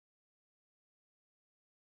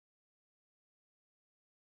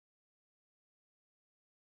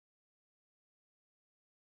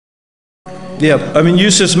Yeah, I mean,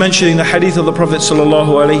 Yusuf's mentioning the hadith of the Prophet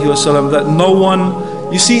ﷺ that no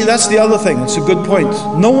one, you see, that's the other thing, it's a good point.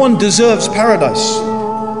 No one deserves paradise.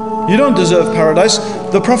 You don't deserve paradise.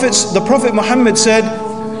 The Prophet Muhammad said,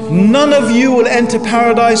 none of you will enter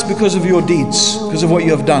paradise because of your deeds, because of what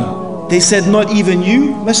you have done. They said, not even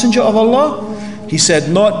you, Messenger of Allah? He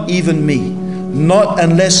said, not even me. Not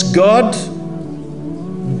unless God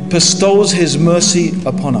bestows His mercy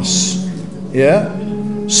upon us. Yeah?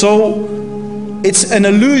 So, it's an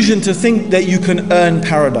illusion to think that you can earn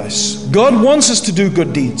paradise. God wants us to do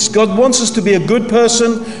good deeds. God wants us to be a good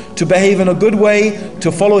person, to behave in a good way,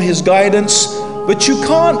 to follow His guidance. But you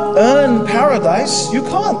can't earn paradise. You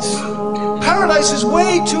can't. Paradise is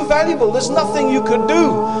way too valuable. There's nothing you could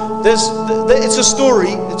do. It's a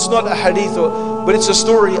story. It's not a hadith, but it's a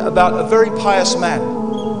story about a very pious man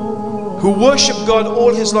who worshipped God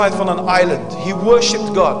all his life on an island. He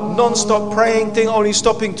worshipped God, non-stop praying, only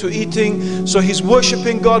stopping to eating. So he's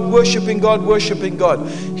worshipping God, worshipping God, worshipping God.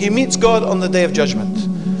 He meets God on the Day of Judgment.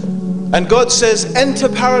 And God says, enter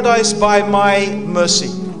paradise by my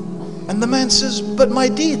mercy. And the man says, but my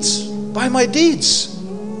deeds, by my deeds.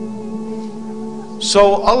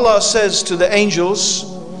 So Allah says to the angels,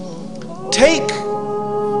 take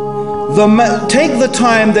the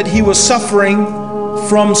time that he was suffering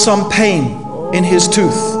from some pain in his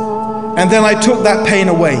tooth, and then I took that pain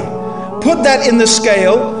away. Put that in the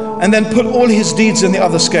scale, and then put all his deeds in the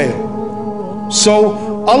other scale.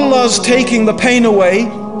 So Allah's taking the pain away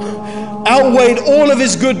outweighed all of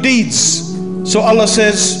his good deeds. So Allah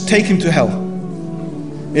says, take him to hell.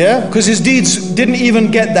 Yeah, because his deeds didn't even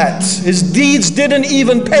get that. His deeds didn't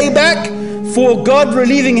even pay back for God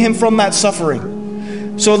relieving him from that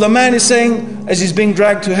suffering. So the man is saying, as he's being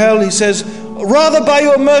dragged to hell, he says, rather by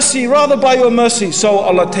your mercy, rather by your mercy. So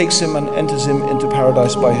Allah takes him and enters him into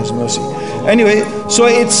paradise by His mercy. Anyway, so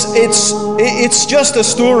it's just a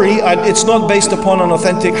story. It's not based upon an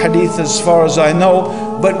authentic hadith as far as I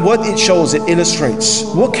know. But what it shows, it illustrates.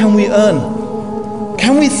 What can we earn?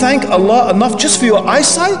 Can we thank Allah enough just for your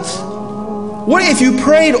eyesight? What if you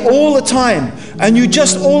prayed all the time and you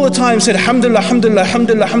just all the time said alhamdulillah, alhamdulillah,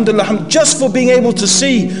 alhamdulillah, alhamdulillah, just for being able to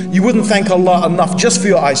see? You wouldn't thank Allah enough just for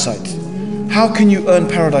your eyesight. How can you earn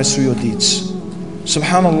paradise through your deeds?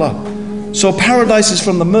 Subhanallah. So paradise is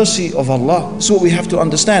from the mercy of Allah. That's what we have to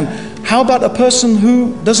understand. How about a person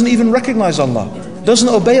who doesn't even recognize Allah, doesn't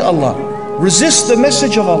obey Allah, resists the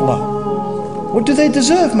message of Allah? What do they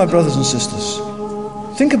deserve, my brothers and sisters?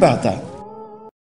 Think about that.